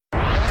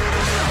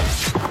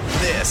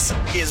This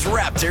is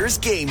Raptors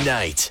Game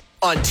Night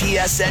on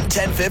TSN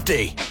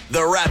 1050. The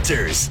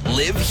Raptors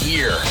live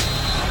here.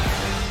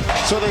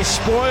 So they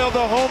spoil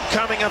the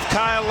homecoming of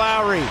Kyle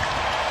Lowry.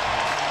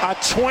 A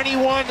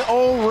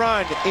 21-0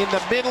 run in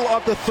the middle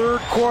of the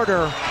third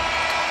quarter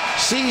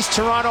sees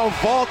Toronto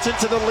vault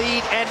into the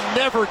lead and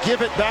never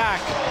give it back.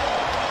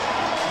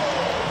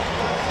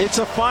 It's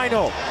a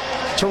final.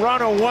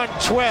 Toronto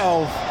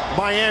 112,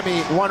 Miami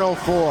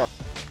 104.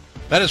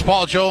 That is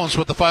Paul Jones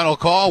with the final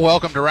call.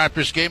 Welcome to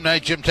Raptors Game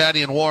Night. Jim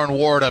Taddy and Warren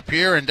Ward up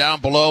here, and down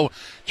below,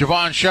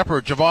 Javon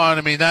Shepard. Javon,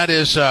 I mean, that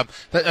is a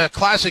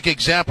classic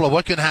example of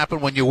what can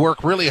happen when you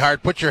work really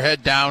hard, put your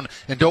head down,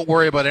 and don't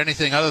worry about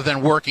anything other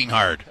than working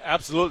hard.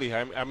 Absolutely.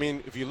 I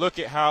mean, if you look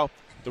at how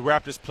the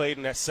Raptors played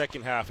in that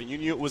second half, and you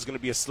knew it was going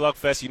to be a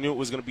slugfest, you knew it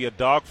was going to be a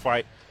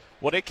dogfight,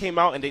 well, they came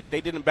out and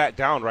they didn't back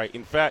down, right?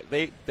 In fact,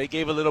 they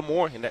gave a little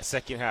more in that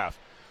second half.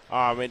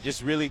 And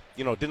just really,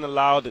 didn't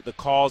allow the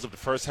calls of the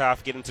first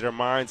half get into their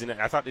minds. And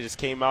I thought they just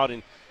came out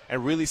and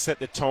really set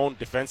the tone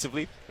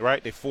defensively,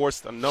 right? They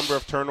forced a number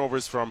of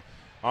turnovers from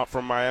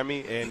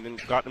Miami and then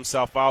got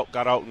themselves out,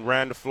 got out and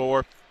ran the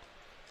floor.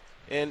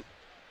 And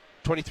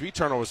 23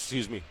 turnovers,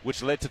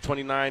 which led to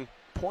 29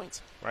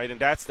 points, right? And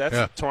that's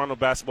Toronto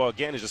basketball,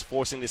 again, is just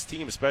forcing this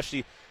team,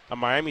 especially a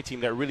Miami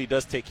team that really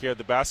does take care of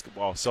the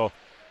basketball. So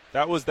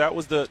that was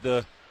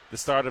the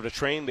start of the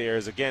train there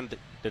is, again,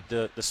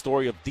 the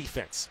story of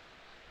defense.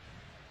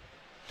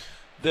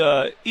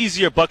 The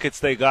easier buckets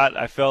they got,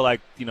 I felt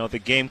like,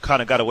 the game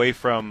kind of got away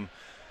from,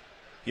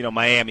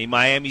 Miami.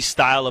 Miami's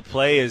style of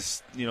play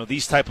is,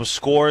 these type of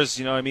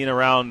scores,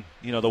 around,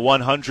 the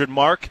 100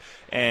 mark.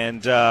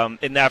 And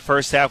in that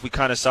first half, we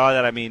kind of saw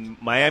that. I mean,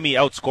 Miami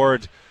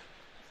outscored,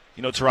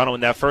 Toronto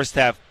in that first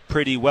half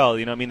pretty well.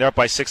 They're up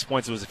by 6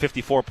 points. It was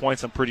 54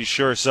 points, I'm pretty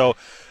sure. So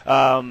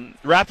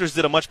Raptors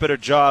did a much better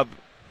job,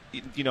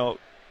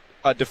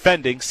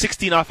 defending,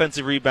 16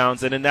 offensive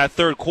rebounds. And in that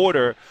third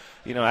quarter,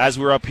 as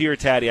we're up here,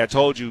 Taddy, I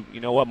told you,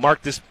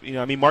 mark this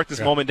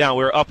moment down.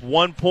 We're up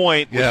 1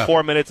 point with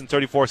 4 minutes and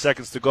 34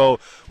 seconds to go.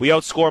 We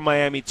outscore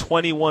Miami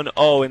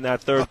 21-0 in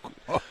that third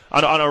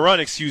on a run,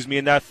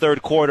 in that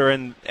third quarter,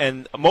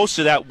 and most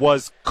of that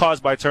was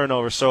caused by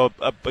turnovers. So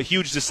a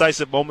huge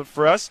decisive moment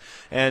for us,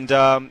 and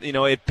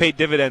it paid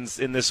dividends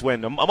in this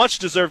win, a much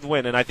deserved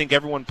win, and I think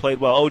everyone played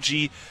well.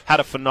 OG had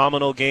a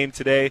phenomenal game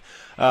today.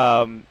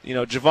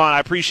 Javon, I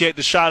appreciate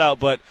the shout out,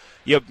 but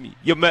you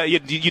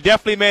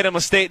definitely made a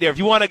mistake there. If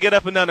you want to get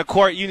up and down the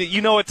court,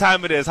 you know what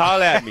time it is.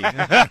 Holler at me.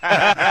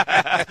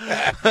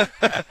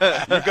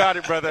 You got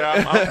it, brother.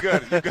 I'm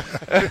good. You got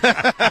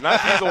it.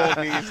 Not these old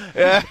knees.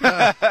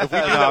 If we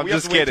do that, we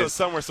have to wait until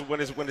summer, so when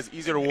it's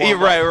easier to warm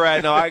up.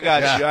 Right. No, I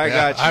got you. I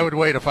got you. I would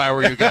wait if I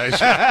were you guys.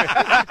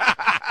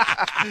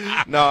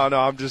 No,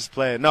 I'm just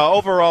playing. No,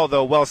 overall,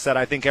 though, well said.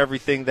 I think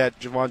everything that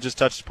Javon just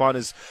touched upon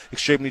is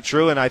extremely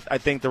true, and I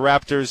think the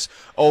Raptors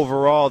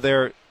overall,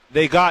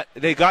 they got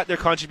their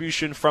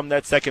contribution from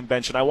that second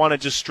bench. And I want to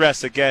just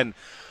stress again,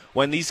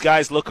 when these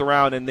guys look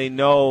around and they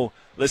know,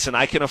 listen,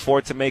 I can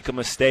afford to make a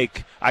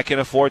mistake, I can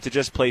afford to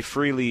just play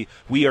freely,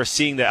 we are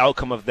seeing the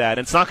outcome of that.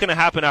 And it's not going to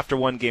happen after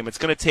one game. It's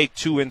going to take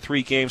 2 and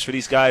 3 games for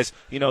these guys,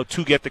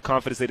 to get the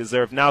confidence they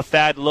deserve. Now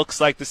Thad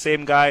looks like the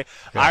same guy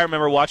I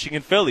remember watching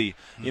in Philly.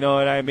 You know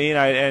what I mean?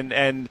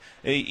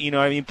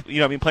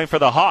 Playing for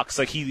the Hawks,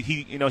 like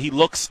he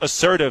looks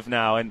assertive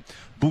now, and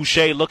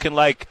Boucher looking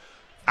like,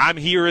 I'm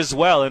here as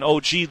well, and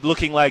OG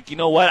looking like,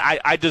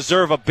 I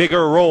deserve a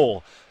bigger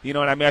role. You know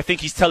what I mean? I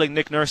think he's telling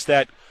Nick Nurse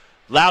that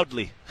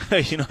loudly,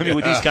 with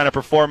these kind of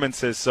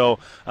performances. So,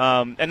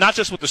 and not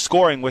just with the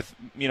scoring, with,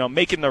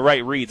 making the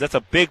right reads. That's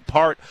a big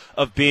part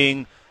of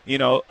being,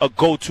 a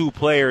go-to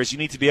player, is you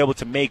need to be able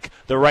to make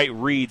the right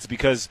reads,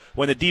 because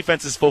when the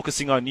defense is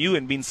focusing on you,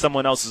 and means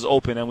someone else is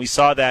open, and we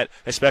saw that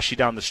especially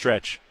down the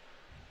stretch.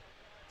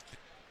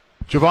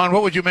 Javon,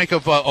 what would you make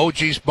of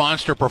OG's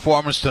monster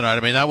performance tonight? I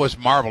mean, that was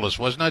marvelous,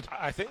 wasn't it?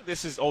 I think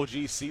this is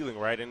OG's ceiling,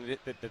 right? And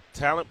the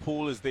talent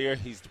pool is there.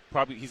 He's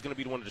going to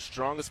be one of the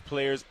strongest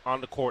players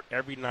on the court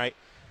every night.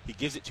 He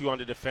gives it to you on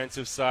the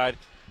defensive side.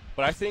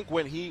 But I think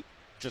when he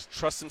just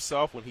trusts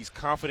himself, when he's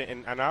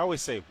confident, and I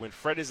always say, when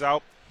Fred is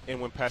out and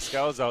when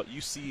Pascal is out,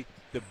 you see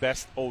the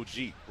best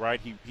OG,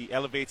 right? He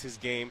elevates his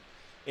game,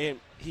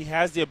 and he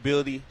has the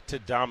ability to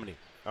dominate.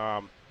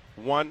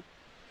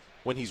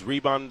 When he's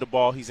rebounding the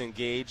ball, he's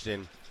engaged,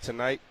 and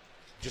tonight,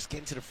 just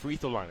getting to the free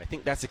throw line. I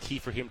think that's a key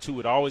for him, too.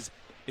 It always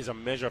is a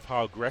measure of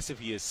how aggressive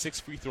he is, 6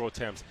 free throw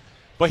attempts.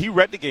 But he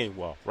read the game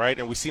well, right?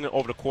 And we've seen it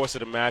over the course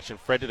of the match, and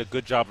Fred did a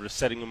good job of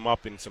setting him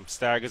up in some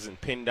staggers and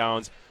pin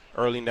downs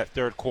early in that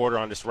third quarter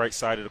on this right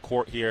side of the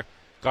court here.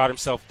 Got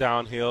himself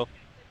downhill,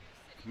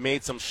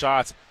 made some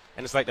shots,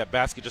 and it's like that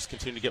basket just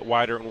continued to get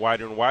wider and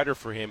wider and wider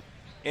for him.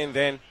 And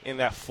then in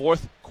that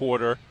fourth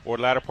quarter, or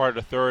latter part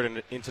of the third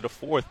and into the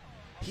fourth,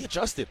 he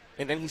adjusted,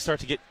 and then he started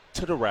to get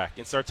to the rack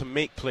and started to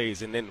make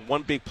plays. And then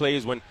one big play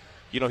is when,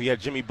 he had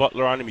Jimmy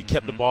Butler on him. He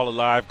kept the ball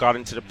alive, got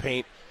into the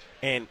paint,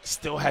 and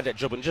still had that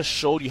dribble, and just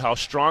showed you how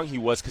strong he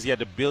was, because he had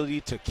the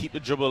ability to keep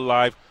the dribble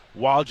alive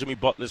while Jimmy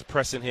Butler's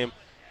pressing him.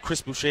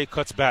 Chris Boucher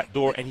cuts back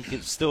door, and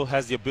still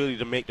has the ability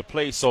to make the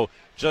play. So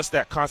just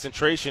that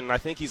concentration, I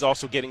think he's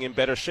also getting in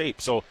better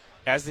shape. So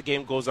as the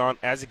game goes on,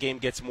 as the game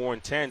gets more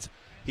intense,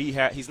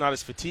 he's not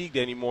as fatigued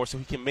anymore, so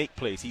he can make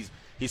plays.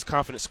 He's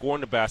confident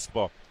scoring the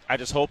basketball. I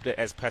just hope that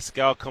as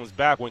Pascal comes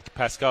back, when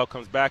Pascal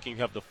comes back and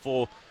you have the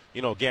full,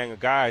 gang of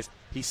guys,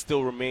 he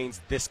still remains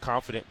this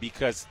confident,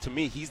 because to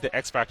me, he's the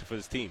X factor for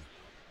this team.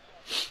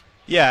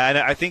 Yeah, and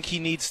I think he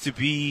needs to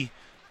be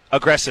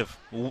aggressive,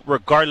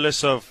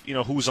 regardless of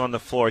who's on the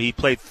floor. He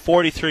played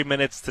 43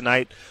 minutes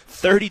tonight,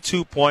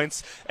 32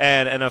 points,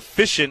 and an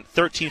efficient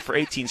 13 for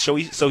 18. So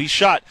he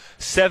shot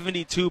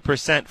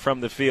 72%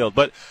 from the field.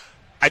 But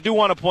I do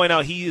want to point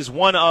out he is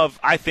one of,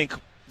 I think,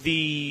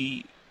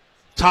 the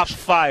top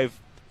 5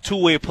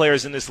 two-way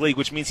players in this league,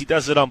 which means he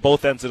does it on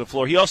both ends of the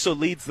floor. He also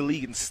leads the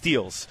league in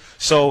steals.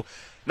 So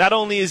not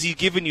only is he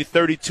giving you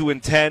 32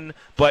 and 10,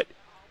 but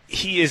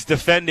he is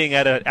defending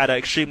at an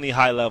extremely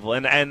high level.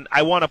 And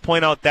I want to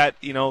point out that,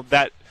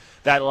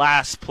 that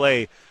last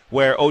play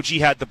where OG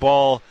had the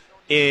ball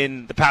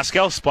in the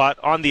Pascal spot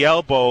on the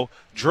elbow,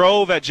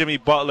 drove at Jimmy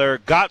Butler,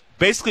 got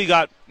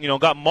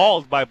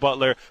mauled by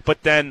Butler,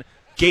 but then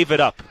gave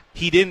it up.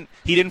 He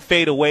didn't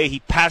fade away. He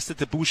passed it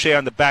to Boucher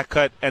on the back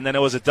cut, and then it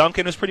was a dunk,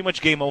 and it was pretty much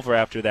game over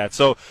after that.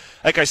 So,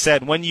 like I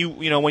said, when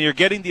when you're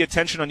getting the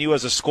attention on you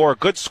as a scorer,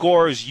 good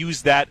scorers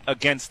use that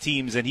against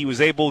teams, and he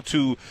was able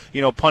to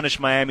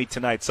punish Miami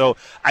tonight. So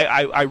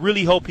I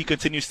really hope he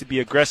continues to be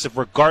aggressive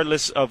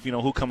regardless of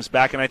who comes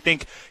back, and I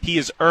think he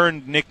has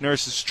earned Nick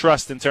Nurse's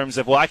trust in terms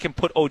of, well, I can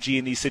put OG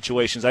in these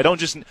situations. I don't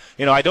just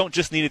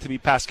need it to be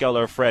Pascal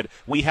or Fred.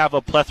 We have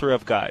a plethora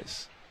of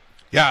guys.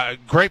 Yeah,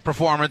 great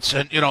performance.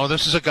 And,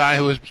 this is a guy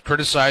who was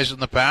criticized in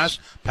the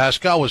past.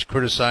 Pascal was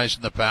criticized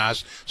in the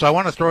past. So I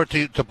want to throw it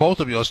to both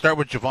of you. I'll start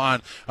with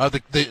Javon.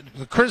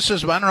 The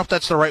criticism, I don't know if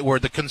that's the right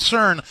word, the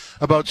concern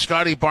about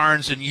Scotty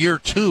Barnes in year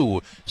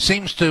 2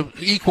 seems to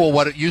equal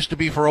what it used to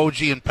be for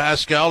OG and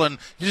Pascal, and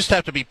you just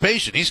have to be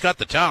patient. He's got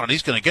the talent.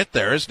 He's going to get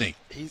there, isn't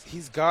he?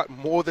 He's got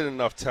more than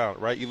enough talent,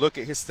 right? You look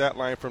at his stat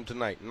line from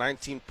tonight,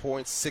 19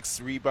 points,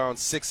 6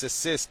 rebounds, 6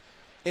 assists.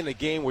 In a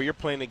game where you're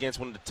playing against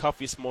one of the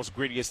toughest, most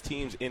grittiest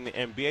teams in the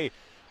NBA.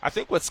 I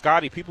think with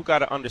Scotty, people got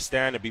to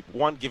understand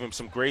and give him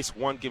some grace,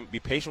 be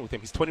patient with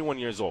him. He's 21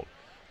 years old,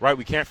 right?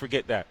 We can't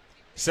forget that.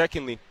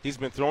 Secondly, he's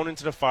been thrown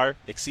into the fire,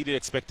 exceeded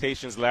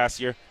expectations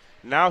last year.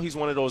 Now he's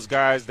one of those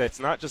guys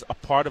that's not just a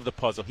part of the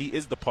puzzle. He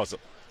is the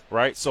puzzle,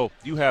 right? So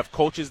you have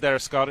coaches that are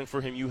scouting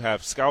for him. You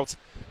have scouts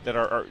that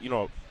are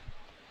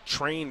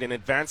trained and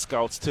advanced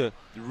scouts to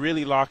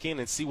really lock in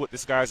and see what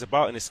this guy's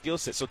about and his skill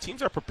set. So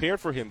teams are prepared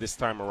for him this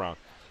time around.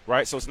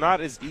 Right, so it's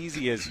not as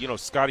easy as,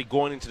 Scotty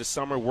going into the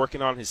summer,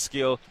 working on his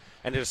skill,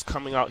 and just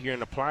coming out here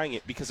and applying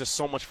it, because there's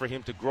so much for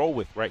him to grow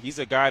with, right? He's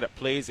a guy that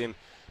plays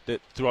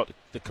throughout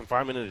the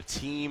confinement of the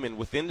team and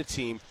within the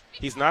team.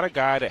 He's not a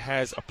guy that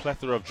has a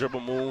plethora of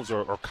dribble moves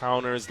or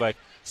counters like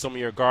some of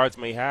your guards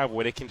may have,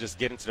 where they can just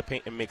get into the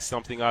paint and make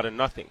something out of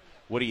nothing.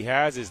 What he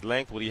has is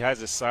length, what he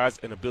has is size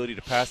and ability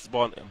to pass the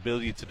ball and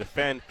ability to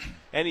defend,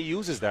 and he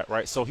uses that,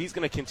 right? So he's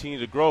going to continue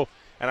to grow.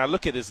 And I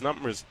look at his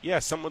numbers, yeah,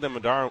 some of them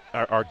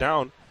are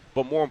down.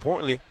 But more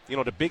importantly,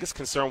 the biggest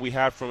concern we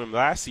had from him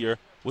last year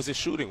was his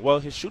shooting. Well,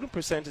 his shooting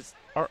percentages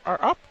are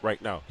up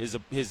right now. His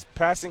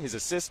passing, his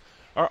assists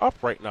are up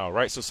right now,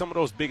 right? So some of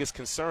those biggest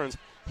concerns,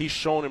 he's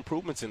shown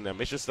improvements in them.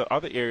 It's just the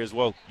other areas,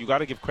 well, you got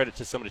to give credit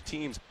to some of the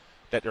teams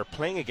that they're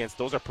playing against.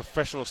 Those are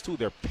professionals too.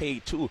 They're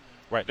paid too,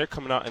 right? They're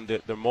coming out and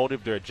their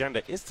motive, their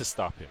agenda is to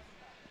stop him.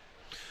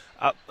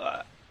 I'm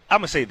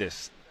going to say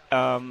this.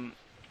 For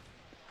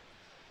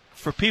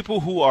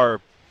people who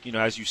are,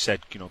 as you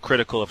said,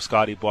 critical of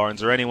Scotty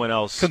Barnes or anyone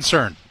else.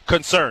 Concerned,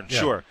 yeah.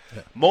 Sure.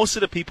 Yeah. Most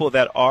of the people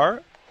that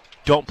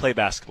don't play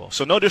basketball.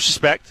 So no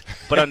disrespect,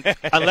 but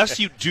unless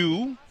you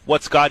do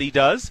what Scotty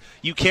does,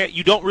 you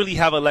don't really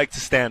have a leg to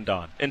stand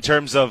on in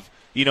terms of,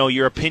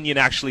 your opinion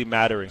actually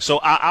mattering. So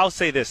I'll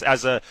say this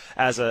as a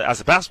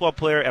basketball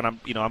player, and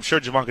I'm sure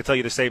Javon can tell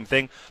you the same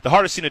thing. The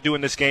hardest thing to do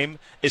in this game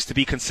is to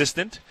be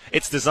consistent.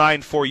 It's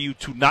designed for you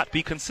to not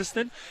be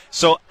consistent.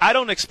 So I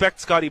don't expect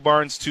Scotty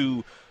Barnes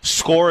to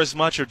score as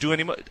much or do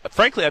any much.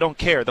 Frankly, I don't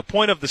care. The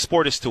point of the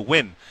sport is to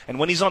win. And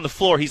when he's on the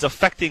floor, he's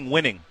affecting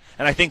winning.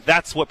 And I think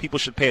that's what people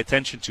should pay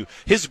attention to.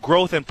 His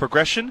growth and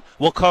progression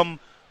will come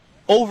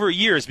over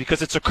years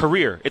because it's a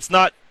career.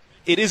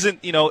 It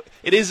isn't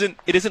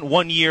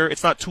 1 year.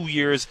 It's not 2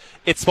 years.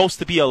 It's supposed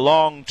to be a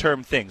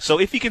long-term thing.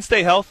 So if he can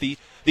stay healthy,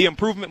 the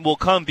improvement will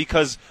come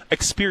because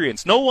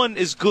experience. No one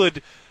is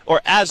good or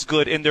as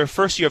good in their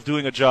first year of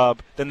doing a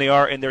job than they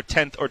are in their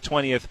 10th or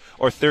 20th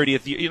or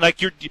 30th year.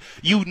 Like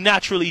you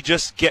naturally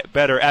just get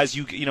better as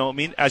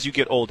as you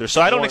get older.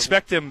 So I don't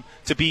expect him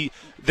to be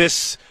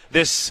this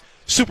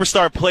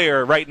superstar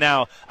player right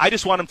now. I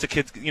just want him to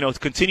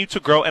continue to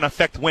grow and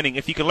affect winning.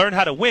 If he can learn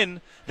how to win,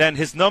 then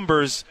his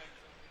numbers,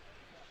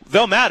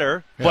 they'll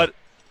matter, but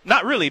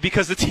not really,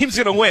 because the team's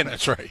going to win.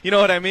 That's right. You know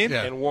what I mean?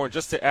 Yeah. And Warren,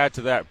 just to add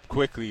to that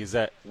quickly, is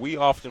that we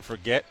often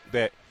forget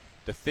that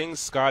the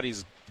things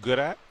Scotty's good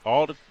at,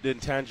 all the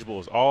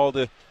intangibles, all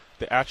the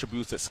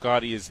attributes that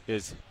Scotty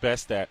is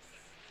best at,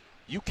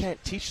 you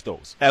can't teach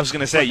those. I was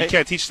going to say, right? you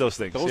can't teach those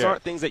things. Those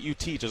aren't things that you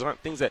teach. Those aren't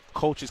things that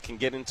coaches can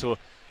get into,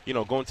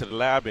 go into the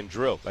lab and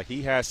drill. Like,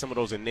 he has some of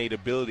those innate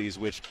abilities,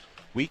 which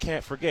we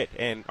can't forget.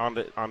 And on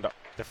the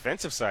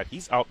defensive side,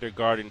 he's out there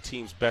guarding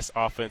team's best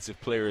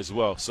offensive player as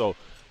well. So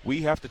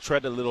we have to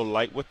tread a little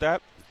light with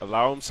that,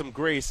 allow him some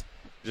grace.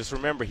 Just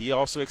remember, he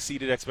also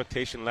exceeded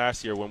expectation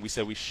last year when we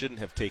said we shouldn't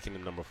have taken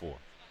him number 4.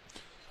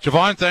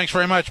 Javon, thanks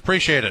very much.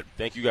 Appreciate it.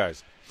 Thank you,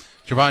 guys.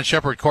 Javon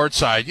Shepherd,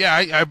 courtside.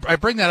 Yeah, I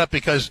bring that up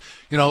because,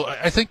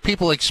 I think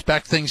people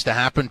expect things to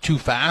happen too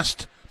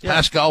fast. Yeah.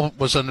 Pascal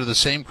was under the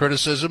same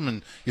criticism,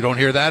 and you don't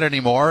hear that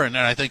anymore. And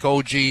I think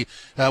OG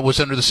was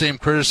under the same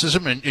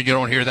criticism, and you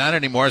don't hear that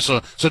anymore.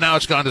 So now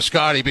it's gone to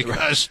Scotty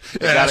because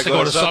it has to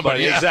go to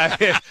somebody. Yeah.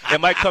 Exactly. It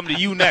might come to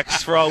you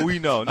next, for all we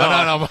know.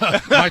 No.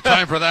 My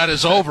time for that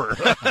is over.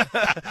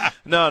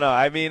 No.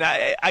 I mean,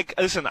 I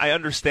listen. I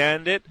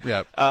understand it.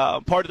 Yeah.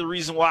 Part of the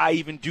reason why I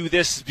even do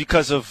this is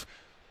because of,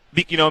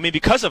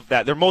 because of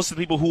that. They're most of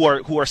the people who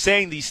are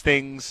saying these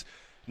things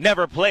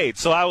never played.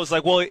 So I was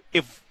like, well,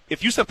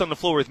 if you stepped on the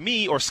floor with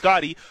me or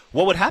Scotty,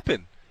 what would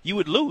happen? You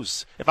would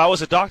lose. If I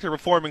was a doctor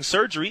performing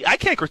surgery, I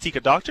can't critique a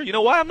doctor. You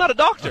know why? I'm not a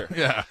doctor.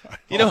 Yeah.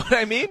 You know what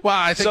I mean? Well,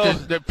 I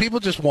think that people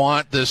just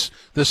want this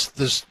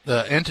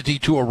entity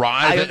to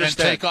arrive and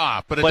take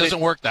off, but it doesn't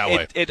work that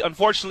way. It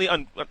unfortunately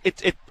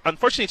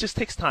it just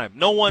takes time.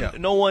 No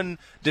one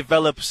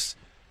develops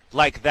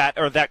like that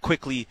or that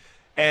quickly.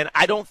 And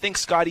I don't think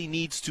Scotty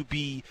needs to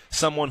be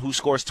someone who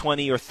scores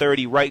 20 or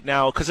 30 right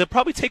now, because it'll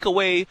probably take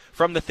away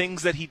from the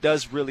things that he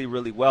does really,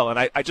 really well. And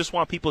I just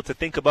want people to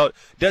think about,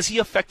 does he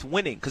affect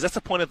winning? Because that's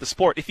the point of the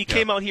sport. If he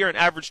came out here and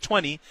averaged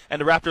 20 and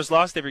the Raptors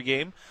lost every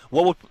game,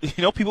 what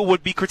would people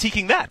would be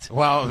critiquing that?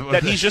 Well,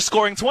 that he's just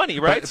scoring 20,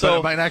 right? But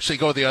it might actually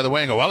go the other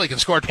way and go, well, he can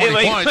score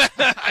 20 points.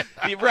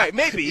 Right,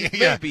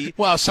 maybe.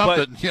 Well,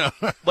 something,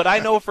 But I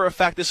know for a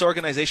fact this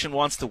organization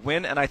wants to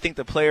win, and I think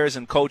the players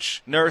and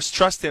coach Nurse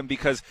trust him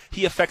because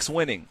he affects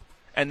winning.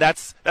 And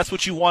that's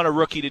what you want a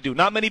rookie to do.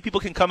 Not many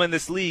people can come in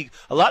this league.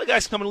 A lot of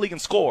guys come in the league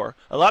and score.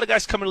 A lot of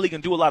guys come in the league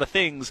and do a lot of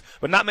things,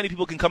 but not many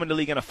people can come in the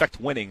league and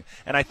affect winning.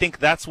 And I think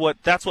that's what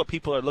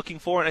people are looking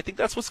for, and I think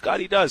that's what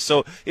Scotty does.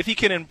 So if he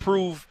can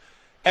improve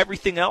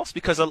everything else,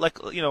 because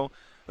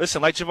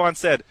listen, like Javon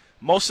said,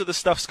 most of the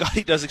stuff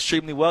Scotty does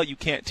extremely well, you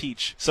can't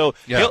teach. So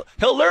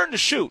he'll learn to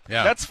shoot.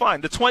 Yeah. That's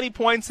fine. The 20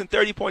 points and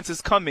 30 points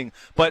is coming,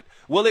 but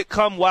will it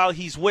come while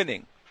he's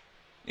winning?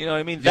 You know what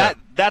I mean? Yeah.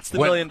 That's the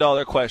 $1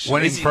 million question.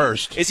 Winning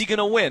first. Is he going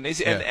to win?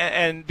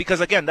 And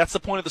because, again, that's the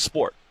point of the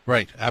sport.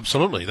 Right,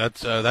 absolutely.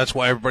 That's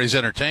why everybody's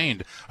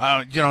entertained.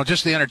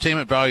 Just the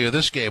entertainment value of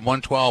this game,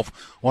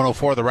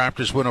 112-104, the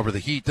Raptors win over the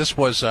Heat. This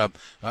was a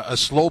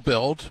slow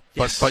build,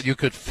 but you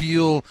could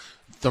feel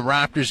the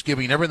Raptors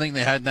giving everything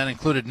they had, and that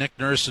included Nick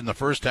Nurse in the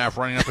first half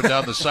running up and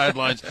down the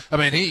sidelines. I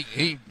mean,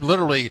 he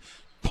literally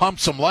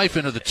pumped some life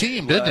into the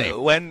team, didn't he?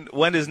 When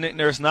is Nick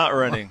Nurse not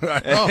running?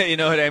 You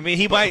know what I mean?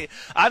 He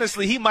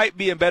might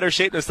be in better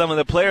shape than some of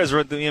the players.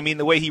 I mean,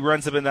 the way he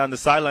runs up and down the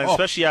sideline,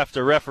 especially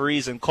after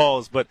referees and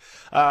calls. But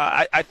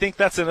I think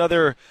that's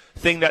another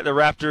thing that the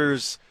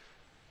Raptors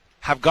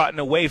have gotten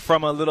away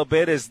from a little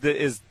bit is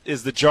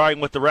the jarring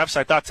with the refs.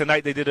 I thought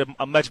tonight they did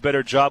a much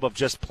better job of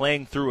just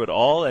playing through it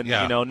all and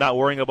not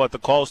worrying about the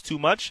calls too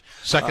much.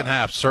 Second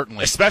half,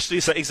 certainly. Especially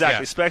in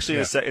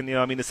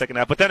the second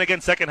half. But then again,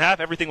 second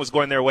half everything was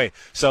going their way.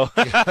 So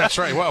that's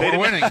right. Well, we're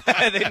winning.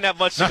 They didn't have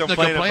much to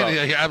complain about.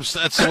 Yeah,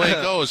 that's the way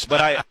it goes.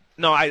 But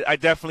I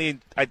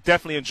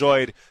definitely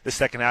enjoyed the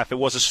second half. It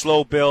was a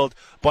slow build,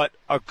 but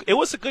it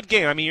was a good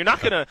game. I mean, you're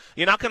not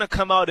gonna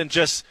come out and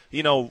just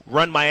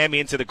run Miami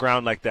into the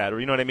ground like that, or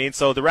you know what I mean.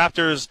 So the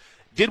Raptors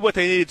did what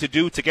they needed to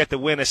do to get the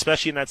win,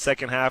 especially in that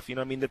second half. The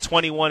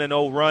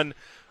 21-0 run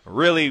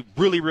really,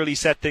 really, really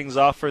set things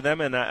off for them,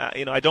 and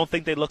I don't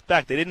think they looked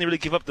back. They didn't really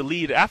give up the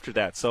lead after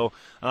that. So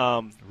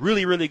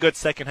really, really good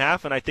second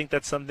half, and I think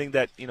that's something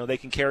that they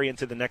can carry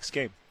into the next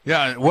game.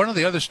 Yeah, one of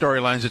the other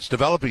storylines that's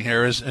developing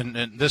here is, and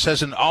this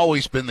hasn't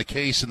always been the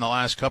case in the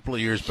last couple of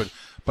years,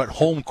 but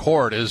home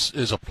court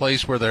is a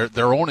place where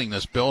they're owning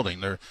this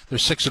building. They're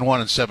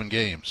 6-1 in 7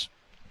 games.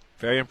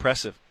 Very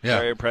impressive. Yeah.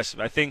 Very impressive.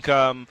 I think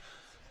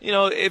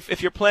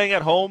if you're playing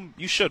at home,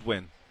 you should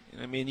win.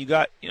 I mean, you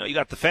got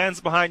the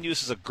fans behind you.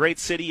 This is a great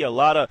city. A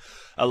lot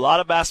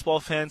of basketball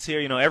fans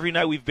here. Every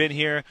night we've been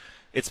here,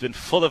 it's been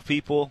full of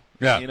people.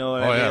 Yeah.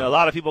 A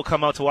lot of people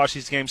come out to watch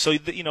these games. So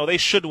they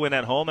should win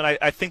at home, and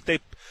I think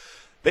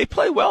they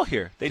play well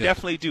here. They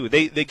definitely do.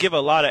 They give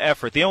a lot of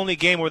effort. The only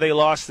game where they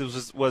lost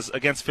was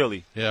against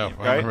Philly. Yeah, right?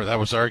 I remember that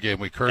was our game.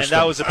 We cursed them.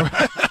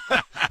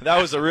 And that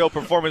was a real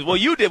performance. Well,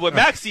 you did with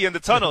Maxey in the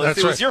tunnel.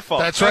 It was your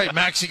fault. That's right.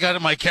 Maxey got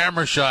in my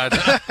camera shot.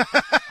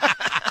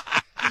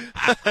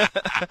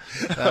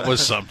 That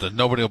was something.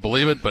 Nobody will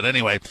believe it, but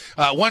anyway.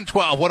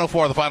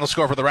 112-104, the final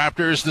score for the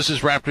Raptors. This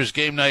is Raptors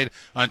Game Night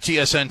on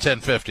TSN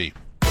 1050.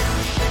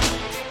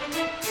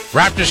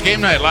 Raptors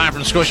Game Night live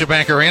from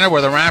Scotiabank Arena,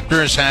 where the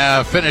Raptors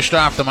have finished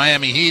off the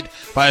Miami Heat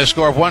by a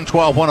score of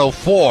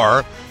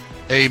 112-104.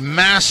 A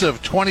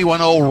massive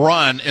 21-0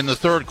 run in the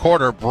third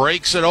quarter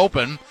breaks it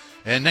open,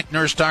 and Nick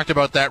Nurse talked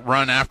about that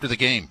run after the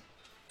game.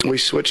 we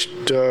switched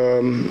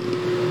our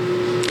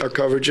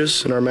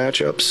coverages and our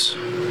matchups.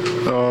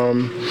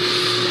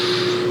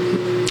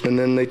 And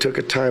then they took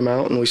a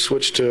timeout, and we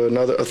switched to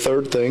a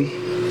third thing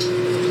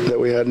that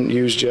we hadn't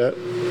used yet,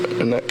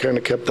 and that kind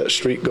of kept that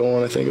streak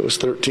going. I think it was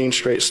 13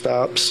 straight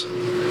stops.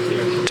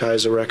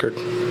 Ties a record.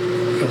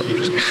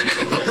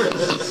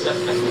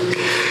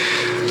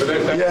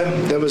 Yeah,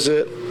 that was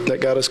it. That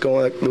got us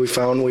going. We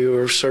found we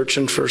were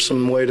searching for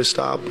some way to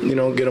stop,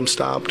 get them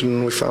stopped,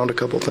 and we found a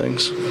couple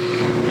things.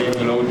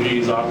 In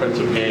OG's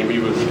offensive game, he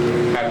was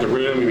at the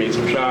rim, he made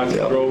some shots, he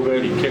drove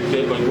it, he kicked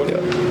it. Like what?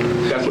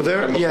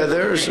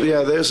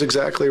 There's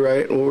exactly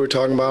right what we're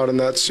talking about, and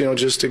that's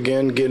just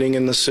again getting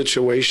in the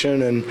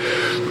situation, and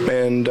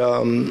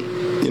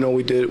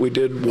we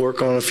did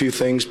work on a few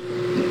things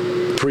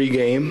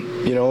pre-game,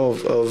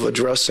 of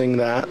addressing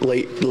that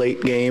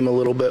late game a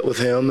little bit with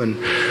him, and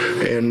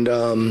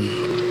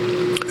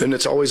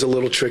it's always a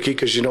little tricky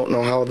because you don't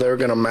know how they're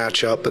going to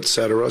match up,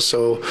 etc.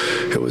 So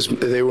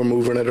they were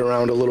moving it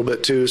around a little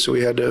bit too, so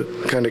we had to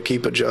kind of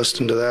keep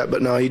adjusting to that.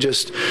 But no, he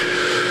just,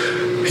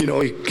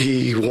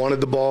 he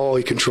wanted the ball,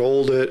 he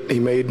controlled it, he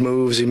made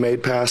moves, he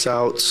made pass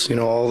outs,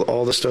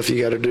 all the stuff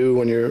you got to do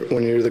when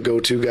you're the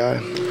go-to guy.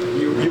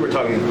 You were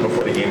talking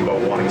before the game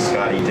about wanting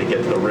Scotty to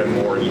get to the rim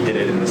more. He did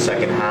it in the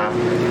second half.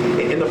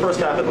 In the first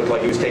half, it looked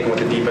like he was taking what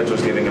the defense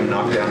was giving him,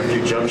 knocked down a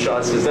few jump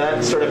shots. Does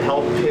that sort of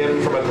help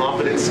him from a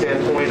confidence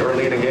standpoint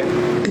early in a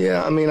game?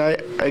 Yeah, I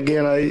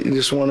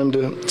just want him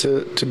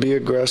to be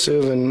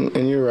aggressive,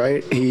 and you're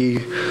right. He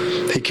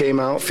came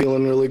out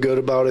feeling really good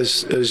about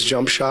his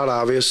jump shot,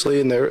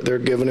 obviously, and they're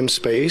giving him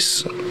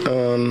space.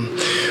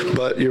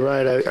 But you're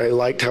right. I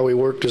liked how he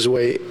worked his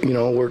way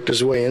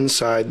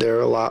inside there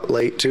a lot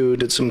late too.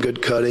 Did some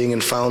good cutting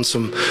and found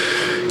some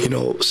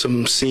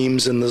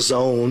seams in the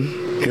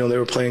zone. They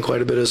were playing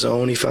quite a bit of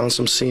zone. He found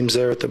some seams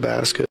there at the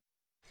basket.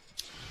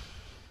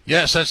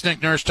 Yes, that's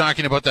Nick Nurse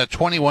talking about that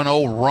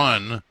 21-0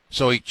 run.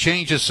 So he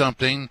changes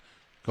something,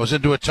 goes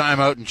into a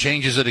timeout, and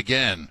changes it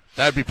again.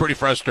 That'd be pretty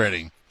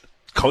frustrating.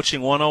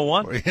 Coaching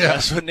 101. Yeah.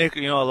 That's what Nick,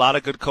 a lot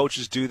of good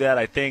coaches do that.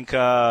 I think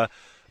the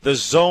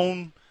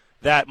zone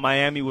that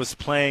Miami was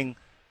playing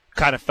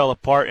kind of fell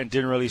apart and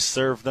didn't really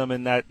serve them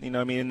in that,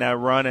 in that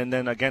run, and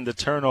then again the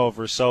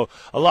turnover. So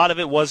a lot of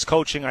it was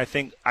coaching. I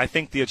think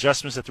the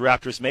adjustments that the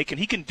Raptors make, and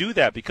he can do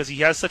that because he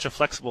has such a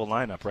flexible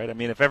lineup, right? I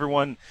mean, if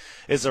everyone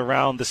is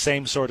around the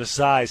same sort of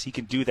size, he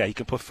can do that. He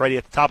can put Freddie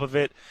at the top of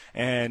it,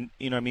 and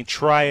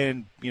try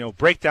and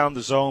break down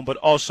the zone, but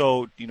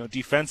also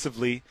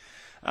defensively,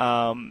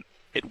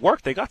 it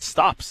worked. They got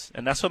stops,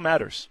 and that's what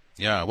matters.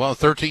 Yeah, well,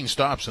 13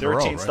 stops in a row.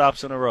 13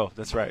 stops in a row.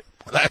 That's right.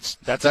 That's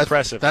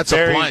impressive. That's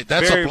very, a blank.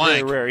 That's very, a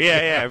blank. Very rare.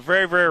 Yeah,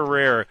 very, very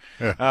rare.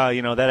 Yeah.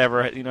 That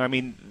ever.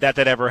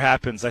 That ever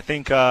happens. I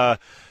think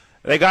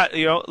they got.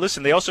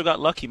 Listen, they also got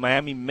lucky.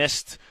 Miami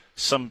missed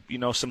some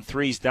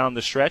threes down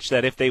the stretch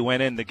that if they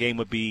went in, the game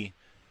would be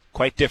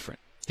quite different.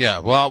 Yeah.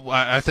 Well,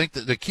 I think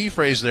the key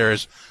phrase there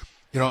is,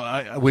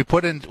 we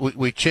put in,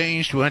 we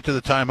changed, we went to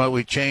the timeout,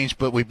 we changed,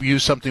 but we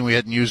used something we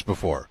hadn't used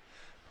before.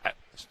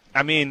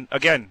 I mean,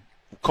 again,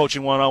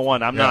 coaching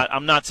 101.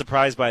 I'm not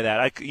surprised by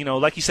that.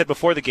 Like you said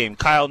before the game,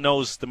 Kyle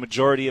knows the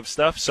majority of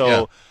stuff,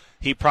 so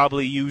he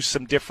probably used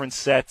some different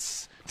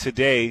sets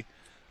today.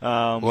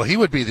 Well, he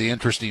would be the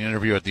interesting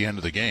interview at the end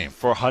of the game.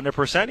 For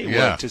 100%, he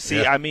would to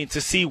see. I mean,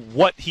 to see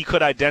what he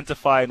could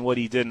identify and what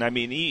he didn't. I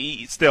mean,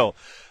 he still.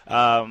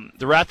 The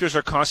Raptors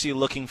are constantly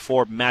looking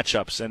for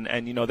matchups, and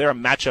they're a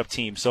matchup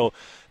team, so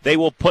they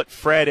will put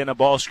Fred in a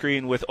ball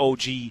screen with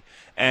OG.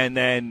 And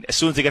then as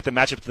soon as they get the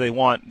matchup that they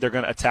want, they're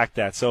going to attack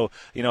that. So,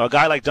 a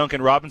guy like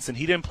Duncan Robinson,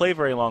 he didn't play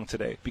very long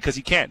today because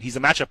he can't. He's a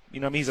matchup.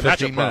 He's a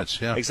 15 matchup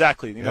minutes, yeah.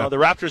 Exactly. The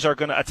Raptors are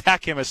going to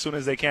attack him as soon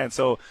as they can.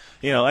 So,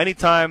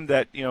 anytime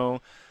that,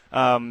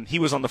 he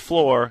was on the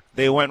floor,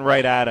 they went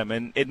right at him.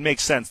 And it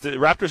makes sense. The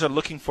Raptors are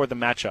looking for the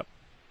matchup.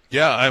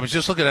 Yeah, I was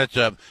just looking at,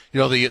 the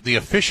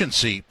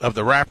efficiency of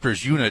the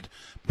Raptors unit.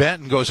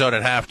 Benton goes out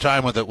at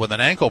halftime with an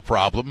ankle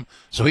problem,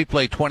 so he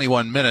played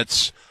 21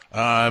 minutes.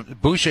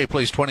 Boucher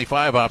plays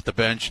 25 off the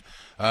bench.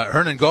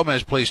 Hernan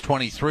Gomez plays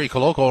 23.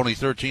 Koloko only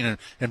 13,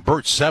 and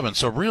Burt 7.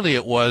 So really,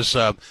 it was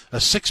a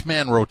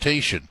 6-man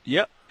rotation.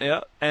 Yep,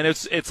 and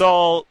it's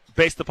all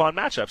based upon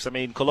matchups. I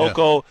mean,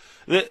 Koloko.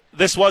 Yeah.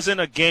 This wasn't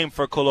a game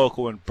for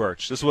Koloko and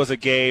Birch. This was a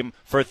game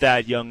for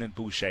Thad Young and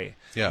Boucher.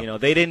 Yeah.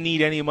 They didn't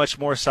need any much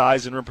more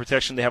size and rim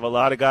protection. They have a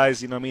lot of guys,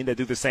 that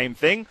do the same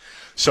thing.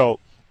 So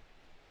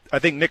I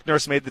think Nick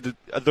Nurse made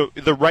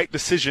the right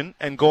decision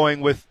and going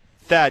with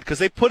Thad, because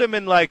they put him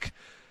in like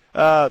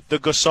the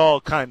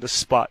Gasol kind of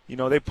spot.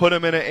 They put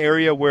him in an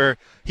area where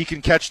he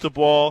can catch the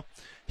ball,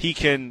 he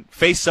can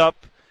face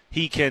up,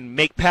 he can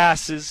make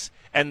passes,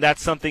 and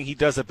that's something he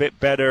does a bit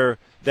better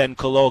than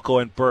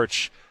Koloko and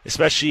Birch,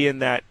 especially in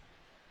that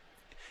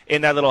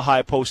little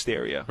high post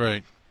area.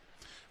 Right.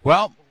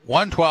 Well,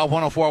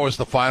 112-104 was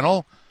the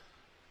final.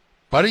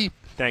 Buddy,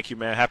 thank you,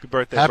 man. Happy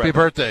birthday. Happy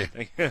birthday.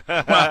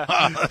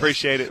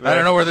 Appreciate it, man. I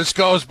don't know where this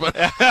goes, but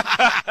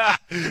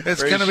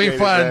it's going to be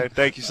fun.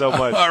 Thank you so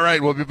much. All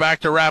right, we'll be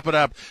back to wrap it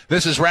up.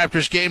 This is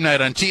Raptors Game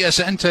Night on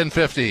TSN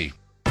 1050.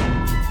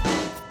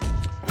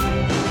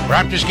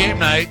 Raptors game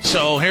night.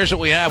 So here's what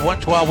we have.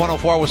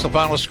 112-104 was the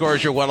final score,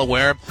 as you're well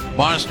aware.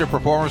 Monster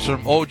performance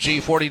from OG,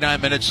 49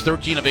 minutes,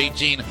 13 of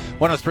 18,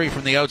 1 of 3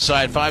 from the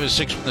outside, 5 of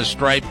 6 from the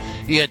stripe.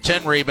 He had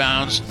 10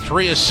 rebounds,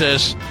 3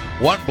 assists,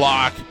 1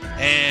 block,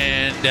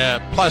 and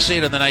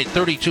 +8 on the night,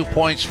 32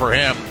 points for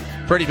him.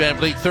 Freddie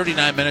VanVleet,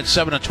 39 minutes,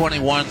 7 of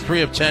 21,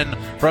 3 of 10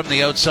 from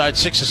the outside,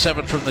 6 of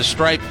 7 from the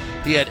stripe.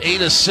 He had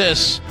 8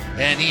 assists,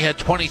 and he had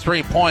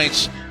 23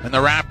 points. And the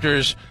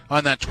Raptors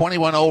on that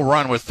 21-0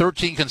 run with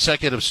 13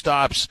 consecutive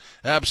stops,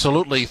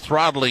 absolutely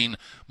throttling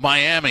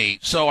Miami.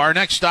 So our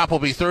next stop will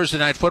be Thursday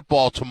Night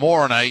Football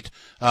tomorrow night,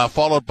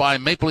 followed by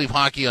Maple Leaf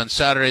Hockey on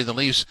Saturday. The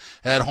Leafs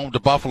at home to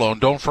Buffalo. And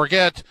don't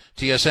forget,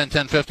 TSN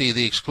 1050,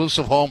 the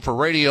exclusive home for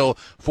radio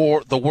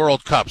for the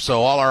World Cup.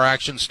 So all our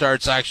action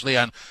starts actually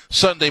on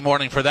Sunday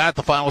morning for that.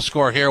 The final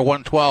score here,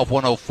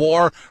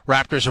 112-104.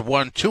 Raptors have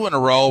won 2 in a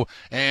row,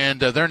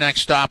 and their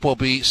next stop will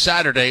be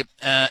Saturday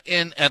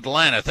in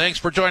Atlanta. Thanks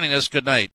for joining us. Good night.